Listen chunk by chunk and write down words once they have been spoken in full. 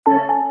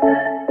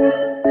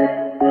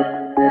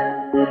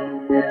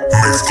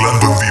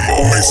Mezclando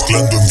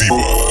en vivo,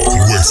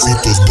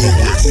 Huesitos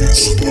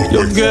Bones.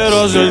 Yo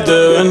quiero hacerte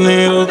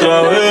venir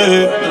otra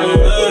vez.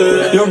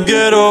 Yo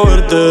quiero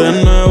verte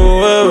de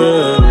nuevo,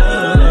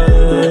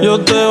 bebé. Yo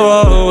te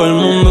bajo el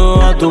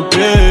mundo a tus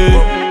pies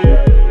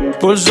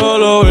por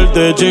solo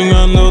verte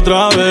chingando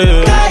otra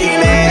vez.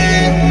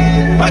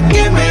 Caile, pa'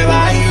 que me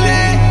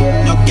baile.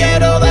 Yo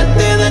quiero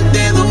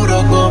darte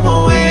duro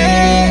como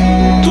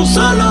es. Tú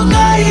solo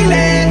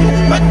caile,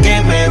 pa'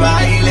 que me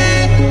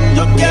baile.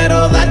 Yo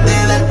quiero darte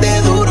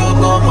duro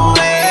como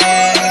es.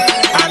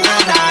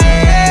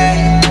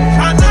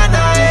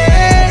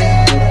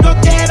 Yo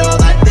quiero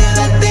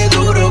darte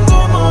duro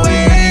como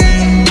es.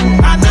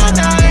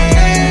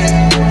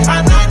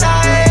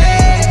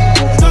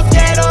 Yo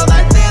quiero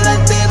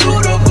darte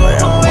duro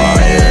como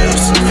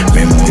es.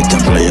 Mi moviste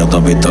en play, yo te he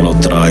visto los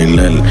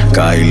trailers.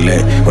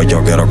 Kyle, pues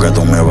yo quiero que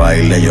tú me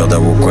bailes. Yo te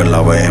busco en la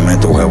BM,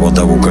 tu jevo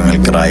te busca en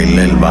el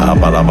trailer. Baja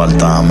para el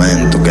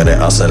apartamento, tú quieres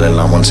hacer el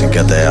amor sin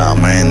que te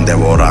amen.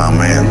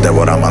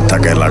 Devórame hasta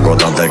que las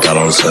gotas de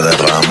calor se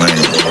derramen.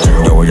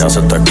 Yo voy a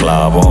hacerte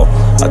esclavo,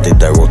 a ti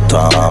te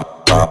gusta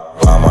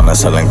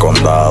amanecer en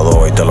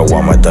condado y te lo voy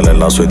a meter en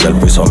la suite del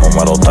piso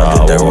número 3. A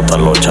ti te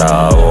gustan los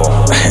chavos.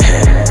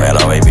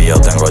 Mira, baby,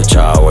 yo tengo el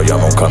chavo. Yo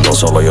nunca ando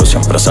solo, yo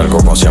siempre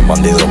salgo con 100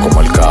 bandidos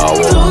como el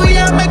cabo. Tú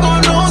ya me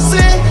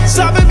conoces,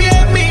 sabes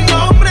bien mi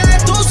nombre.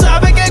 Tú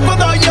sabes que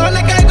cuando yo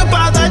le caigo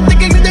pa' darte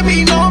que grite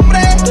mi nombre.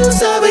 Tú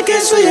sabes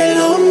que soy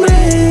el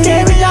hombre.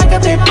 Qué bellaca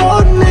te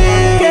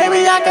pone, qué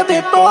bellaca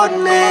te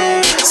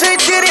pone. Sí,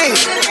 tiri.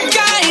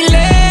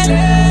 Caile,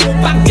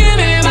 pa' que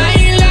me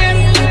baile.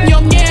 Yo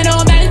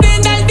quiero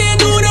darte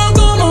duro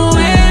como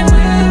es.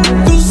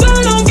 Tú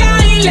solo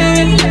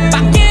caile,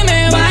 pa' que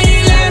me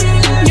baile.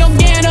 Yo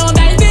quiero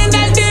darte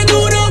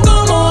duro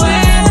como es.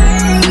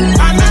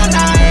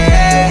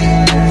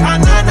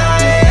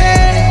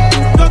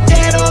 Yo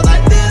quiero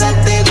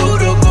darte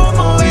duro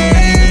como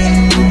es.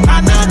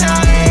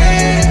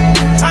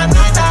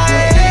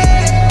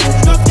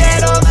 Yo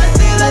quiero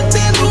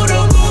darte duro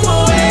como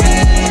es.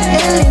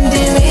 En la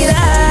intimidad,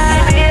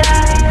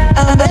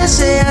 a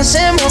veces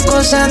hacemos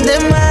cosas de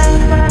más.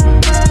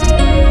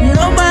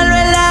 Lo malo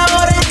es la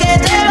hora en que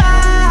te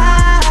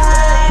vas.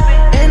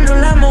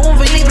 Enrolamos un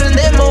fil y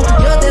prendemos.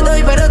 Yo te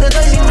doy, pero te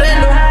doy sin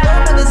freno.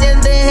 ¿Cómo te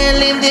sientes en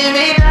la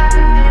intimidad?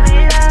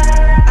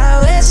 A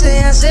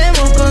veces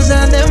hacemos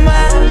cosas de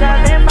más.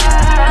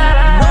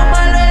 Lo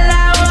malo es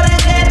la hora en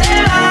que te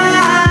vas.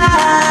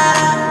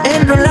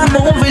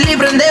 Enrolamos un fil y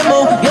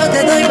prendemos. Yo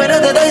te doy, pero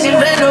te doy sin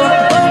freno.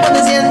 ¿Cómo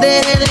te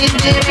sientes en la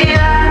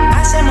intimidad?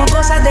 Hacemos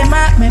cosas de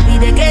más. Me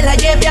pide que la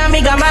lleve a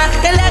mi cama,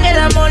 que le haga el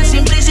amor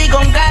sin prisa y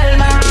con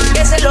calma,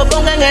 que se lo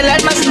ponga en el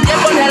alma sin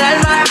tiempo ni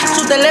alarma.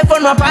 Su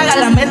teléfono apaga,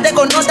 la mente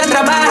con nota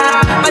trabaja.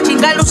 Pa'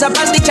 chingar usa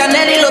panty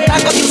Chanel y los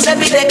tacos y un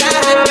selfie de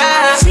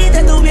caja. Si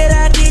te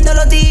tuviera aquí todos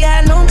los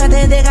días, nunca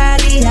te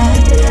dejaría.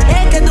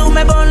 Es que tú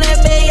me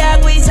pones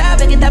bellaco y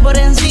sabes que está por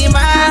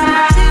encima.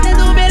 Si te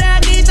tuviera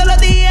aquí todos los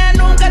días,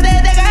 nunca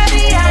te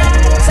dejaría.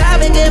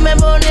 Sabes que me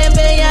pones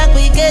bellaco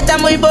y que está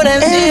muy por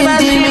encima.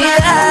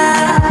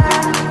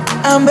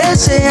 A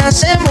veces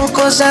hacemos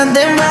cosas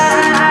de más.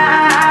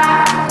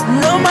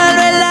 Lo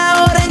malo es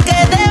la hora en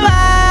que te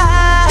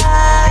vas.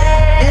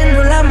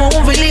 Enrolamos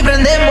un fil y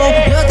prendemos.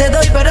 Yo te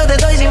doy, pero te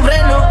doy sin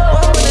freno.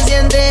 ¿Cómo te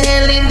sientes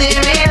en la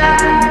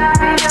intimidad?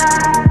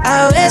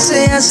 A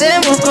veces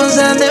hacemos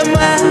cosas de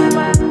más.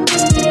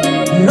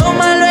 Lo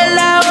malo es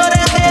la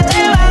hora en que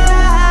te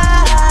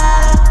vas.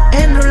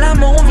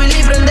 Enrolamos un fil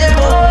y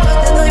prendemos.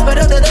 Yo te doy,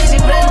 pero te doy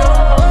sin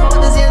freno.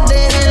 ¿Cómo te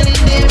sientes en la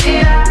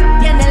intimidad?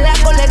 Tiene la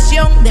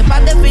colección de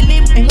pan de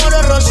Philip en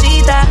oro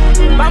rosita.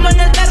 Vamos en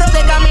el carro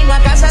de camino a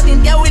casa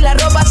tinteado y la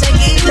ropa se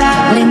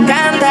quita. Le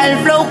encanta el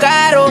flow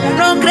caro,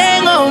 no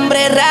creen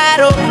hombre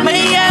raro.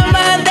 Me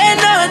llama de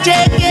noche,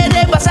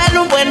 quiere pasarle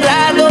un buen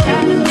rato.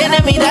 Tiene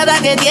mirada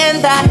que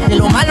tienta, de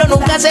lo malo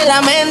nunca se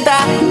lamenta.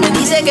 Me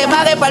dice que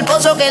pague pa'l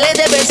pozo, que le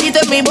dé besito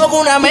en mi boca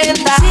una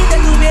menta. Si te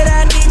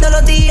tuviera aquí todos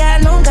los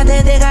días, nunca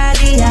te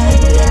dejaría.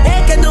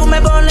 Es que tú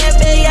me pones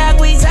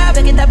bellaco y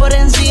sabes que está por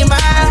encima.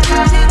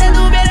 Si te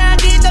tuviera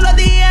aquí todos los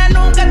días,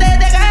 nunca te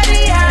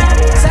dejaría.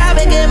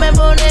 Sabes que me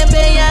pones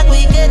bellaco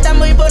y que está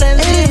muy por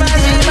encima.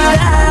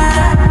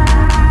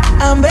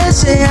 A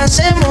veces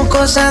hacemos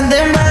cosas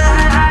de más.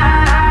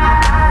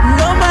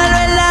 Lo malo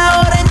es la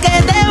hora en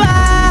que te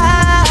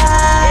vas.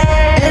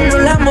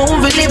 Enrolamos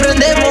un fil y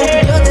prendemos.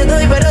 Yo te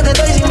doy, pero te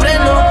doy sin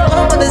freno.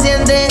 ¿Cómo te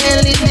sientes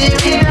en la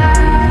intimidad?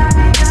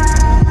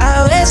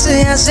 A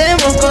veces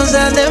hacemos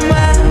cosas de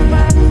más.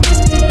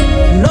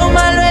 Lo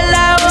malo es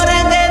la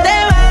hora en que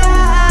te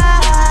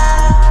vas.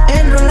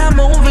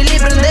 Enrolamos un fil y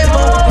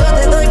prendemos. Yo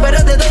te doy,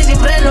 pero te doy sin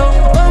freno.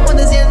 ¿Cómo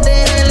te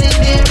sientes en la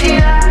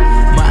intimidad?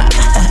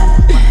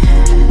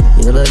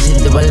 Yo quiero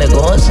decirte un par de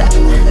cosas.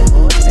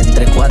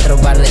 Entre 4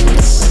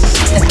 paredes.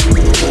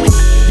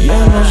 Ya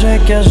no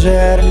sé qué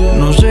hacer,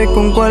 no sé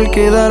con cuál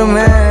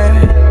quedarme.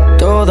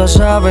 Todas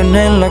saben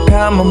en la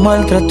cama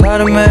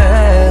maltratarme.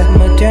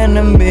 Me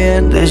tienen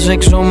bien, de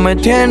sexo me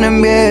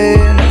tienen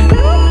bien.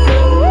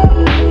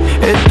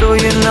 Estoy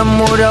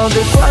enamorado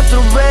de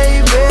 4,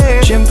 baby.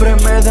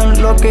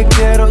 dan lo que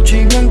quiero,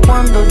 chingan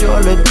cuando yo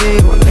les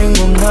digo.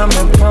 Ninguna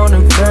me pone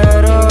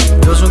pero.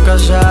 Dos son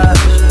casadas,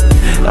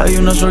 hay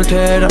una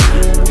soltera.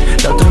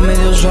 La otra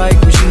medio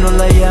psycho y si no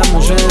la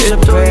llamo se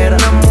desespera.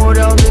 Estoy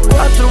enamorado de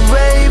 4,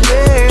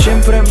 baby.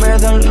 Siempre me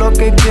dan lo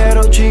que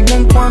quiero,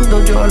 chingan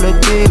cuando yo les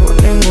digo.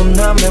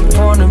 Ninguna me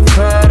pone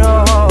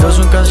pero. Dos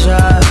son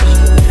casadas,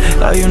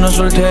 hay una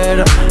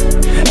soltera.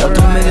 La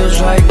otra medio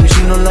psycho y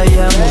si no la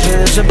llamo se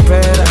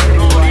desespera.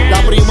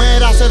 La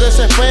primera se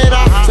desespera,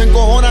 se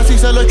encojona si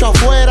se lo echo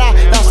afuera.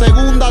 La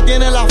segunda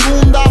tiene la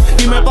funda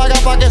y me paga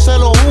pa' que se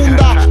lo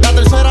hunda. La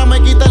tercera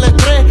me quita el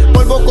estrés,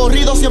 vuelvo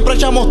corrido, siempre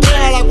echamos 3.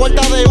 A la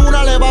cuarta de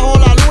una le bajo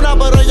la luna,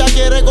 pero ella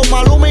quiere con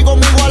Maluma y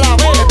conmigo a la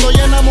vez. Estoy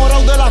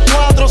enamorado de las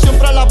 4,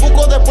 siempre las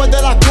busco después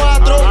de las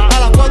 4. A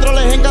las 4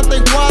 les encanta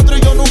el 4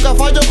 y yo nunca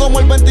fallo como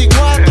el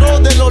 24.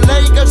 De los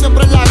Lakers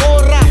siempre en la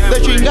gorra,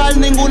 de chingar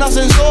ninguna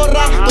se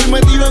enzorra. Estoy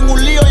metido en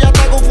un lío y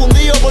hasta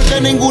confundido porque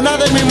ninguna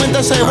de mi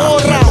mente se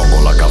borra.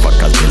 Pongo la capa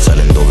cartier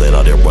saliendo del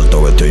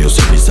aeropuerto, vestido yo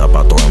sin mis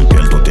zapatos en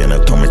piel. Tú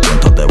tienes todas mis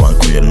cuentas de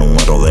banco y el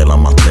número de la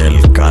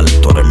Mastercard.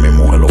 Tú eres mi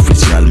mujer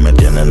oficial, me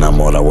tiene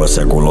enamorado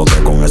ese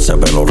culote con ese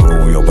pelo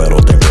rubio.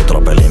 Pero tengo otra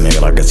peli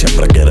negra que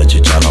siempre quiere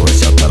chichar. A ver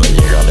si hasta le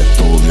llega al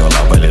estudio.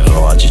 La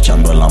pelirroja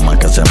chichando en la más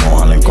que se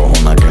moja. La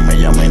encojona que me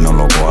llame y no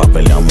lo coja.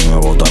 Pelea a mí me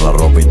bota la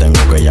ropa y tengo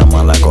que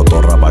llamar a la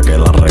cotorra pa' que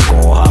la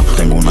recoja.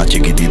 Tengo una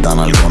chiquitita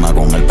nalgona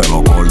con el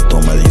pelo corto.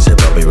 Me dice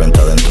papi vente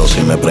adentro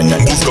si me preña.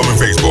 Búscame en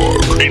Facebook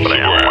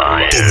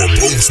como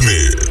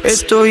BonesMixx.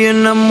 Estoy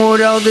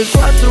enamorado de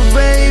 4,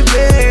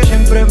 baby.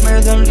 Siempre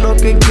me dan lo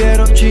que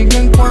quiero,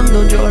 chingan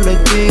cuando yo les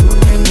digo.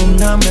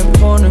 Ninguna me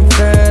pone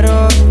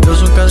pero. Dos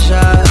son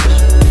casadas,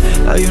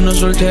 hay una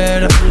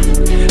soltera.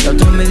 La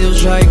otra medio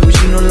psycho y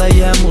si no la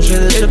llamo se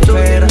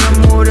desespera. Estoy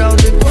enamorado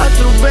de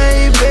 4,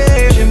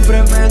 baby.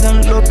 Siempre me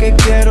dan lo que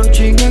quiero,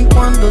 chingan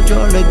cuando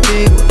yo les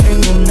digo.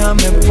 Ninguna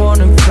me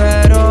pone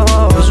pero.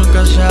 Dos son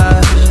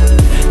casadas,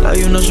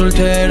 hay una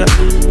soltera.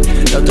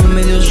 La otra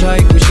medio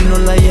psycho y si no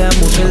la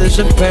llamo se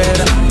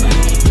desespera.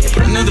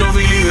 Prende otro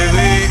Billy,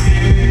 bebé,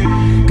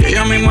 que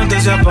ya mi mente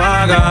se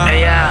apaga.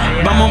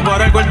 Vamos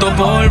para el cuarto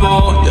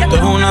polvo, y esto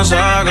es una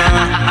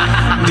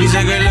saga.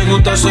 Dice que le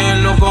gusta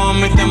hacerlo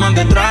con mis temas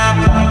de trap.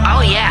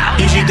 Oh yeah.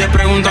 Y si te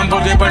preguntan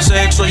por qué para el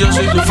sexo yo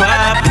soy tu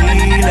fab.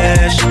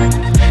 Diles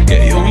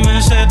que yo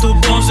me sé tus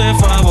poses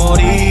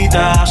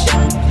favoritas,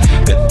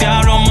 que te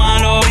hablo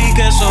malo y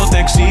que eso te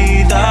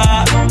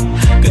excita,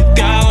 que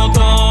te hago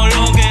todo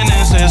lo que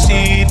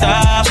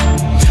necesitas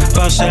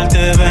para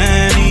hacerte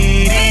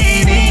venir.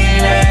 Y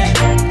dile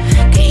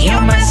que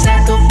yo me sé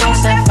tu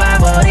pose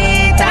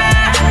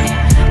favorita,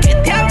 que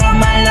te hablo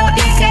malo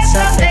y que eso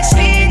te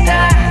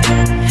excita,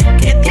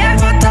 que te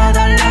hago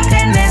todo lo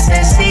que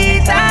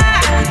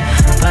necesitas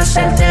para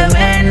hacerte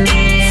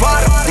venir.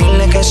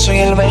 Dile que soy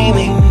el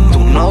baby, tu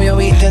novio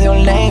viste de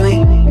un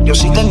lady. Yo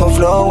sí tengo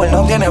flow, él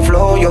no tiene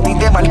flow. Yo ti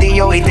te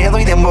martillo y te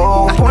doy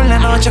dembow. Por la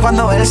noche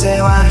cuando él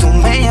se va, tú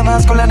me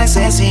llamas con la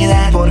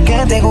necesidad,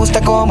 porque te gusta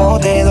como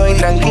te doy.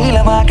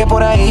 Tranquila más que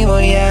por ahí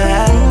voy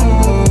a.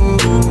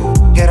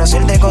 Quiero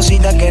hacerte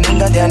cositas que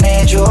nunca te han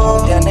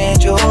hecho, te han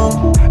hecho.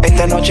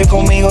 Esta noche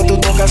conmigo tú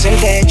tocas el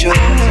techo.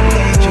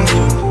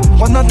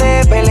 Cuando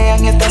te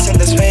pelean y estás en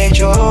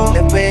despecho,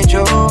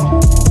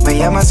 me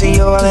llamas y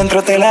yo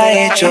adentro te la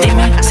echo.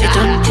 Dime si tú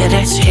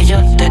quieres que yo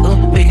te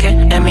ubique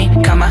en mi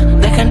cama.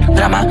 Dejen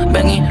drama,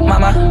 ven y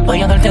mamá.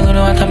 Voy a darte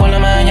duro hasta por la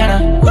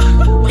mañana.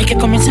 Y que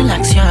comience la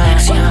acción.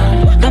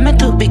 Dame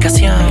tu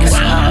ubicación.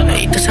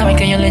 Y tú sabes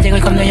que yo le llego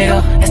y cuando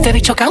llego este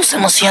bicho causa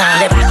emoción.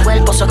 Le bajo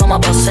el pozo como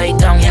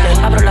Poseidón. Le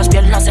abro las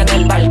piernas en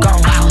el balcón.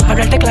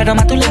 Hablarte claro,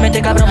 más tú le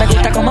metes cabrón. Me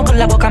gusta como con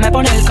la boca me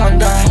pone el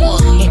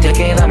condón. Y te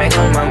queda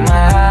mejor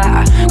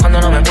mamá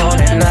cuando no me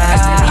pones nada.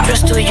 Este bicho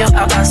es tuyo,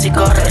 avanza y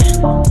corre.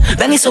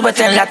 Ven y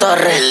súbete en la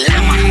torre.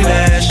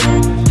 Diles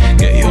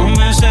que yo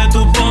me sé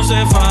tus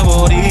poses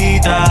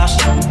favoritas,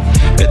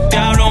 que te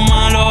hablo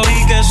malo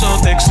y que eso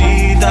te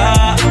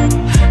excita,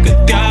 que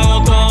te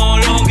hago todo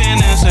lo que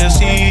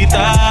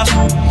necesitas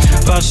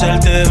para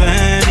hacerte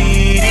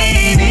venir.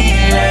 Y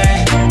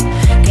dile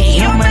que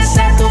yo me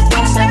sé tu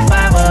pose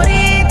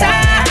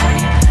favorita,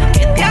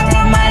 que te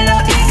hablo malo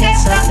y que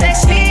eso te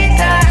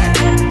excita,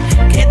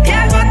 que te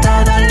hago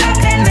todo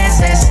lo que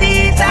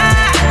necesitas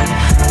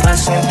para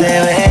hacerte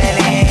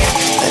venir.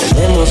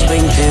 Perdemos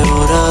 20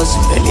 horas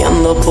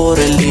peleando por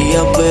el día,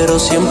 pero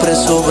siempre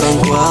sobran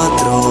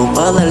 4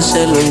 para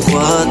dárselo en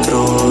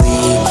 4.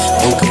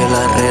 Y aunque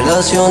la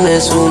relación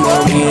es una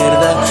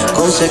mierda,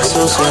 con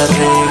sexo se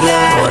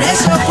arregla. Por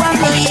eso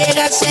cuando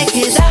llega se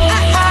queda.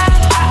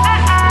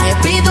 Le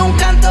pido un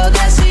canto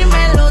de si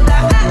me lo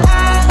da.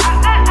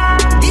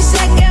 Dice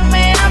que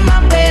me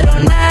ama pero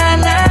na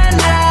na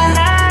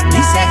na.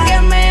 Dice que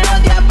me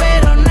odia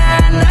pero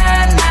na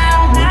na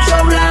na.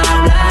 Mucho bla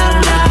bla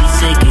bla.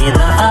 Se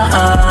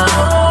queda,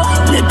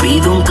 le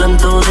pido un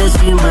canto de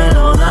si me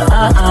lo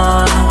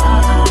da.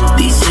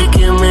 Dice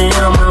que me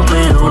ama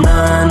pero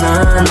na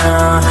na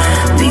na.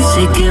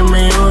 Dice que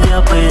me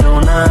odia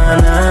pero na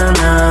na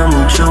na.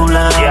 Mucho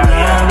bla bla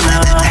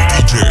bla.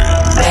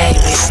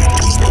 Baby,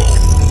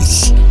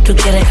 tú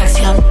quieres acción.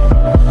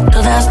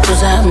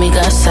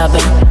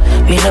 saben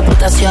mi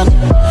reputación.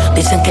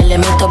 Dicen que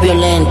elemento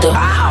violento,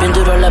 bien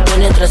duro la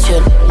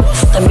penetración.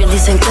 También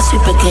dicen que soy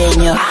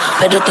pequeño,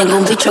 pero tengo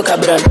un bicho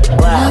cabrón.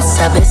 Wow.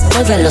 Sabes,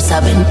 todos lo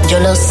saben, yo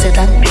lo sé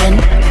también.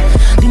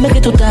 Dime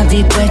que tú estás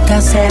dispuesta a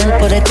hacer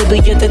por este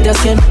billete de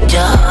 100.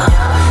 Ya,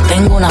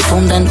 tengo una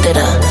funda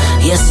entera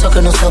y eso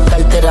que no uso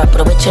cartera.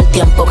 Aprovecha el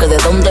tiempo que de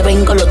donde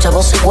vengo los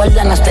chavos se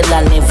guardan hasta en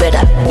la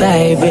nevera.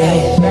 Baby,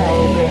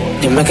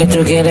 dime qué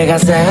tú quieres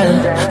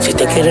hacer. Si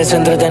te quieres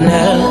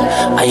entretener,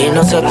 allí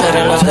no se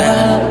espera el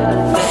hotel.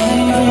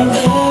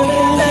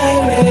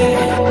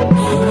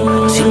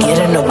 Si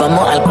quieres nos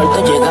vamos al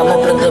cuarto, llegamos,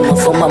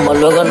 prendemos, fumamos,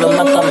 luego nos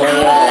matamos.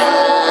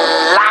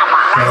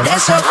 Por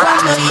eso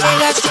cuando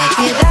llegas te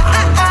queda,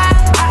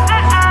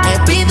 te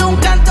pido un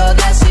canto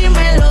de si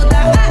me lo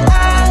da.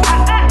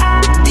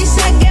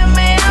 Dice que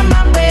me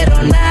ama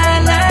pero na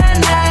na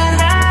na.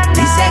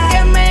 Dice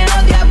que me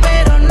odia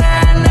pero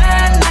na na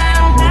na.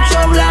 Mucho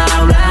bla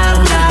bla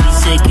bla.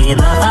 Dice que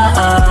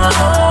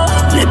da,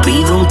 le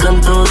pido un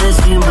canto de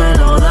si me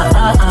lo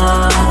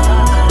da.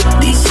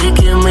 Dice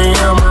que me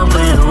ama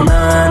pero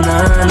na na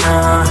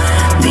na.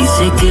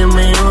 Dice que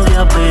me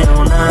odia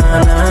pero na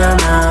na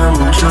na.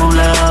 Mucho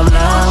bla bla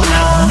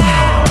bla.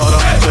 Ahora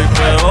soy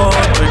peor,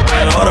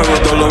 ahora hago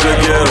todo lo que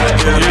quiero.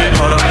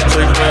 Ahora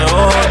soy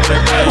peor,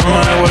 no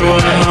me vuelvo a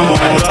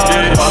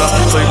enamorar. Ahora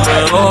soy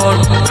peor,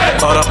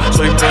 ahora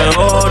soy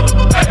peor,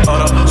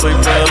 ahora soy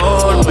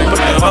peor.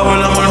 Bajo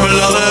el amor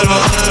verdadero.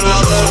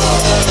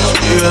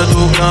 Sigue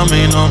tu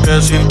camino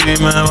que sin ti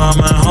me va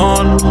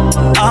mejor.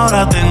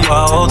 Ahora tengo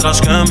a otras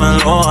que me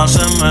lo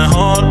hacen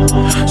mejor.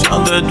 Si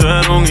antes yo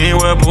era un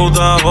hijo de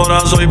puta,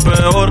 ahora soy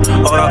peor.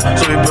 Ahora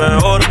soy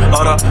peor,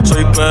 ahora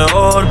soy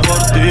peor por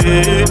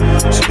ti.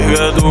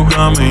 Sigue tu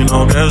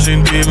camino que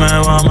sin ti me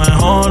va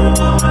mejor.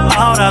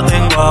 Ahora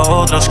tengo a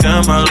otras que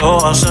me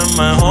lo hacen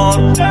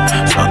mejor.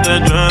 Si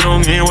antes yo era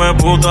un hijo de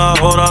puta,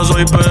 ahora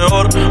soy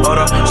peor.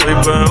 Ahora soy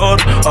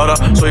peor, ahora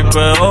soy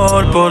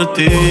peor por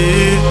ti.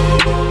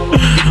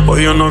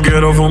 Hoy yo no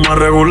quiero fumar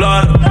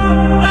regular.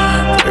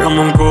 Tráigame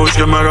un kush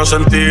que me haga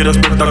sentir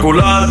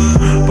espectacular.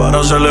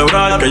 Para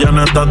celebrar que ya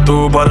no estás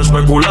tú para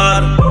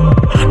especular.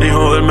 Ni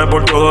joderme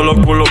por todos los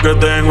culos que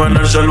tengo en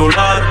el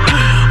celular.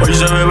 Hoy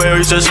se bebe,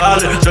 hoy se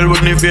sale. Ser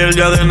buen y fiel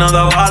ya de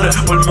nada vale.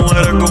 Por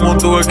mujeres como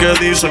tú es que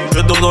dicen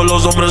que todos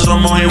los hombres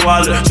somos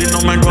iguales. Si no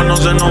me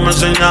conoces no me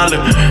señales.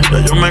 Ya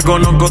yo me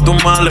conozco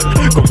tus males.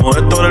 Como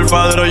Héctor el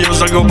Fadero yo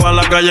salgo pa'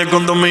 la calle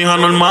con dos hijas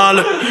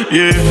normales.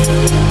 Yeah.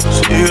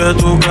 Sigue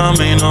tu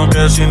camino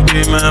que sin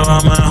ti me va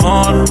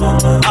mejor.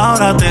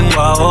 Ahora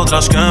tengo a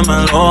otras que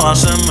me lo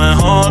hacen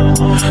mejor.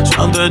 Si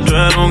antes yo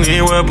era un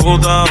hijo de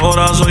puta,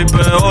 ahora soy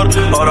peor.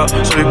 Ahora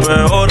soy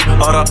peor,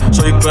 ahora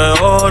soy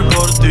peor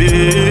por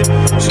ti.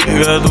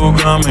 Sigue tu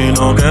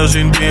camino que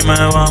sin ti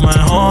me va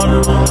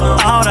mejor.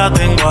 Ahora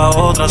tengo a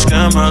otras que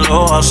me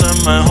lo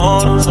hacen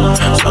mejor.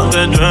 Si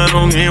antes yo era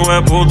un hijo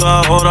de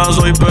puta, ahora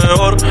soy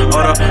peor.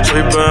 Ahora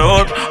soy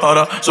peor,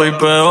 ahora soy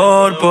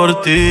peor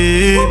por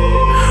ti.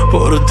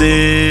 Por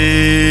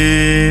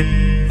ti.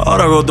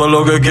 Ahora hago todo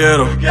lo que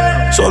quiero.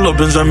 Solo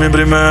pienso en mí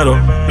primero.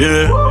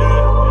 Yeah.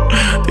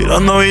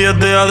 Tirando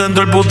billetes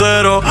adentro el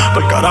putero.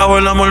 Por carajo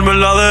el amor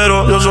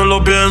verdadero. Yo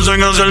solo pienso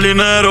en hacer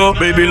dinero.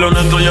 Baby, lo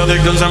honesto ya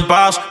descansa en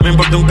paz. Me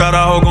importa un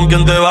carajo con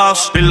quién te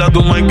vas. Pila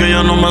tu mic que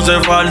ya no me hace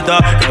falta.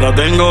 Que ahora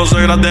tengo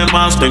segras de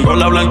más. Tengo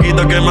la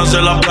blanquita que me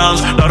hace las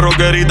dance. La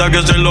rockerita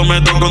que se lo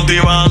meto con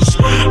T-Vans.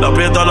 La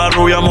prieta, la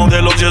rubia,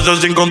 modelo y eso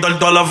sin contar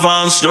todas las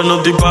fans. Yo no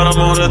estoy para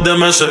amores de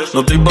meses.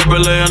 No estoy pa'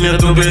 pelea ni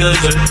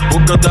estupideces.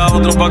 Búscate a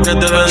otro pa' que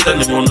te bese.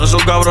 Ninguno de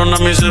esos cabrones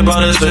a mí se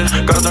parece.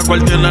 Cada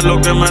cual tiene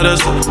lo que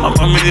merece.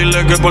 Mami,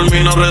 dile que por mí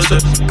no rece.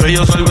 Que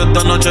yo salgo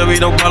esta noche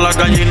virado pa' la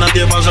calle y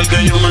nadie va a hacer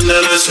que yo me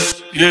enderece.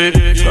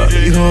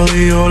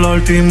 Dijo la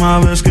última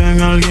vez que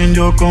en alguien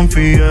yo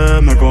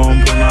confié. Me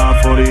compré una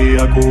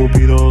foría,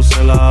 Cupido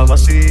se la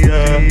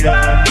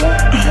vacía.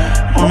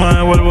 No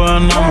me vuelvo a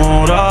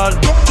enamorar,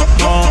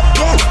 no.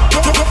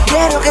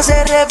 Quiero que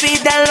se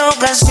repita la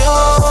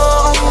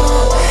ocasión.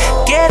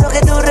 Quiero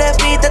que tú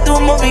repitas tu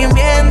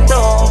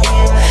movimiento.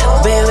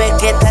 Bebé,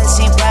 ¿qué tal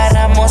si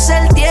paramos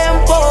el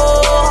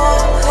tiempo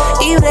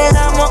y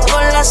bregamos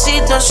con la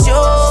situación?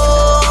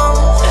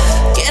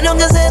 Quiero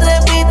que se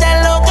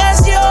repita la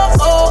ocasión.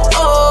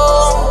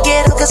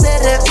 Quiero que se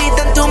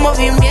repita en tu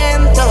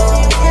movimiento.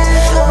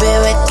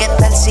 Bebé, ¿qué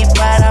tal si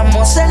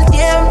paramos el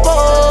tiempo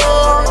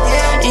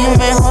y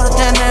mejor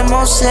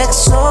tenemos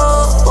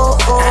sexo?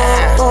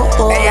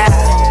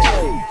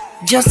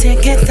 Yo sé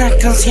que estás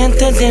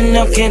consciente de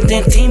lo que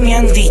de ti me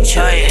han dicho.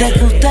 Te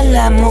gustan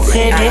las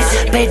mujeres,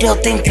 pero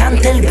te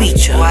encanta el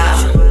bicho.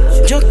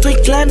 Yo estoy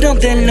claro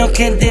de lo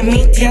que de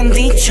mí te han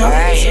dicho.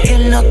 Que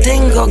lo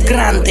tengo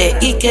grande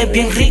y que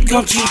bien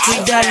rico, chicho.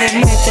 Y dale,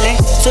 métele,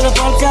 solo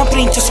por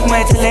capricho,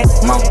 sumétele.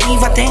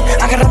 Motívate,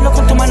 agárralo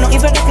con tu mano y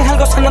verás que es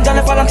algo sano.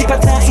 Dale para adelante y para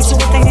atrás y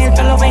súbete en el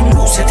pelo, ven,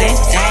 lúcete.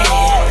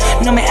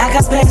 No me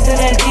hagas perder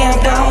el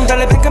tiempo.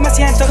 Dale, ven que me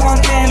siento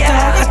contento.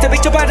 Este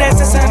bicho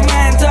parece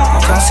cemento.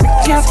 Yo sé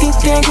que a ti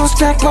te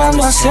gusta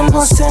cuando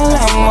hacemos el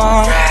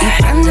amor y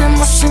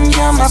prendemos en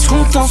llamas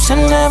juntos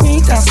en la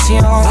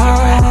habitación. Juntos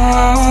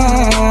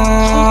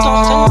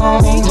en la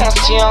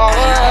habitación.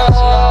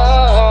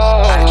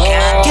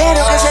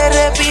 Quiero que se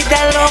repita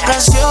la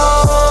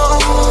ocasión.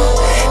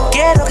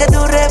 Quiero que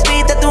tú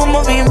repitas tu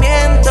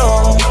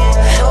movimiento.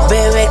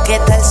 Bebé, ¿qué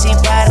tal si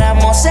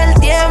paramos el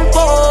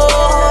tiempo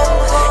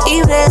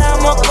y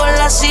bregamos con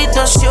la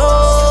situación?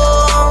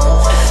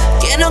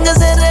 Quiero que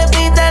se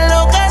repita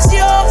la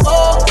ocasión.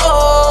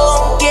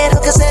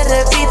 Quiero que se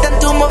repita en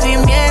tu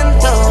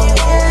movimiento.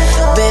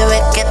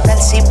 Bebé, ¿qué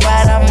tal si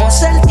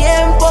paramos el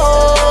tiempo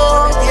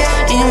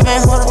y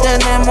mejor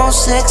tenemos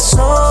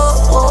sexo?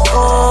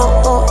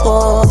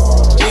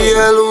 Y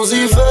el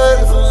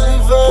Lucifer,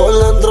 por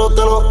dentro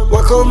te lo voy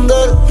a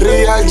esconder.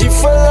 Real G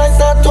fue like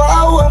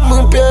tatuado en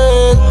mi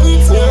piel.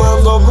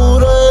 Fumando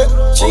puré,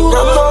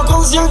 chingando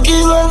con 100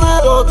 kilos en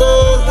el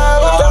hotel.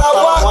 Te la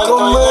voy a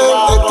comer,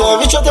 este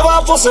bicho te va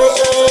a poseer.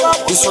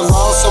 Mis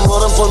soldados se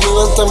mueren por mí,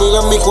 20,000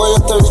 en mi cuello.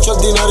 Este bicho es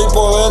dinero y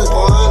poder.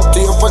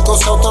 Tío, por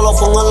coseo te lo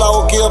pongo en la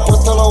boca y después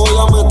te lo voy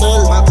a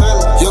meter.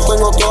 Yo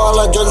tengo todas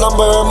las Jordan,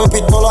 bebé, mi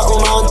pistola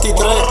una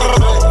 23.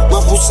 Me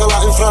puse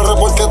la infrarred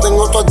porque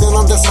tengo todas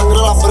llenas de sangre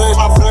la fre.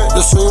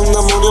 Yo soy un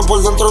demonio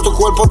por dentro de tu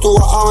cuerpo, tú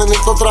vas a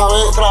venirte otra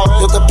vez.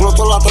 Yo te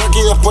exploto la track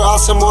y después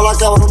hacemos la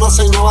cabrona,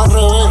 se no va al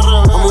revés.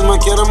 A mí me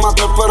quieren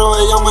matar, pero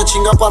ella me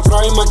chinga para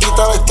atrás y me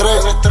quita el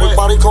estrés. El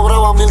party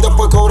cobraba 1,000,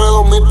 después cobré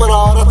 2,000, pero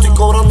ahora estoy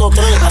cobrando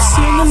 3.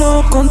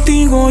 Haciéndolo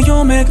contigo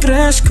yo me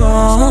crezco.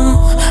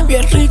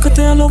 Bien rico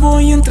te lo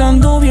voy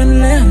entrando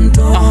bien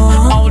lento.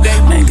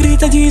 Me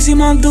grita Yeezy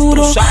más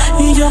duro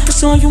y yo que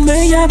soy un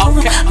bellaco.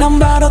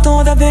 Lambaro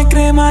toda de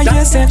crema y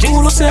ese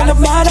culo se lo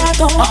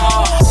barato.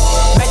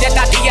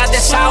 Bella día de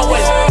sour,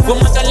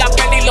 fumando en la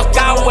peli y los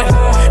towers.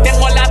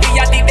 Tengo la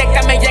vía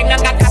directa, me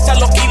llegan a casa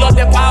los kilos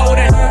de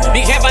powder.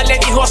 Mi jefa le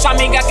dijo a su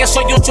amiga que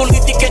soy un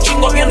chulito y que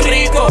chingo bien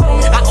rico.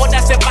 Ahora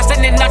se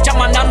pasan en Nacha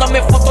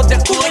mandándome fotos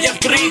del culo y el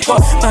crico.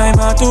 Ay,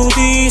 ma, tú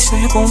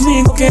dices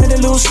conmigo quieres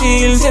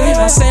lucirte,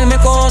 hacerme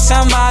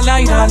cosas malas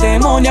y la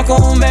demonia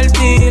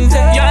convertirte.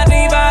 Y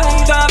arriba,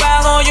 tú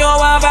abajo, yo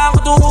abajo,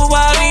 tú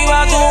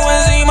arriba, tú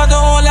encima,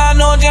 toda la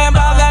noche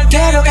para dar.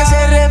 Quiero que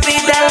se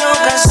repita la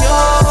ocasión.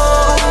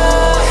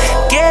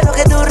 Quiero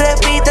que tú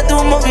repitas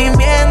tu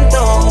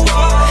movimiento.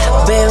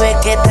 Bebé,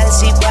 ¿qué tal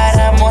si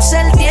paramos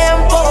el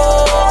tiempo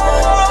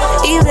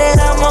y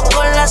bregamos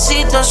con la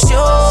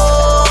situación?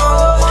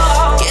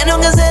 Quiero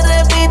que se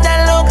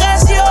repita la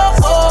ocasión.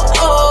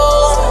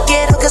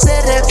 Quiero que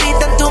se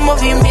repita en tu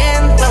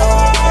movimiento.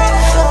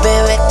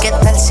 Bebé, ¿qué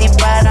tal si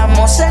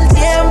paramos el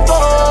tiempo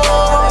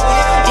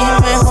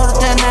y mejor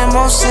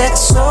tenemos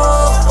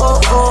sexo?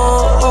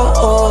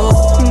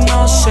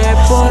 No sé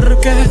por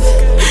qué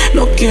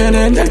no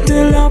quieren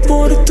darte la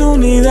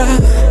oportunidad.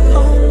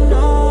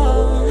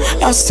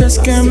 Haces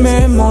que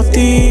me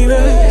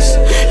motives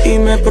y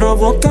me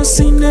provocas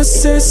sin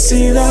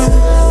necesidad.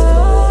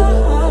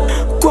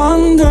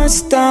 Cuando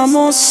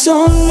estamos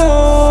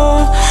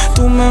solos,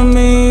 tú me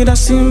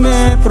miras y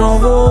me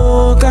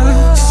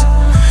provocas.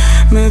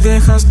 Me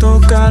dejas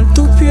tocar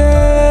tu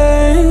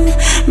piel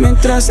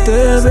mientras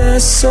te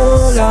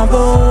beso la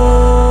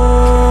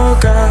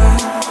boca.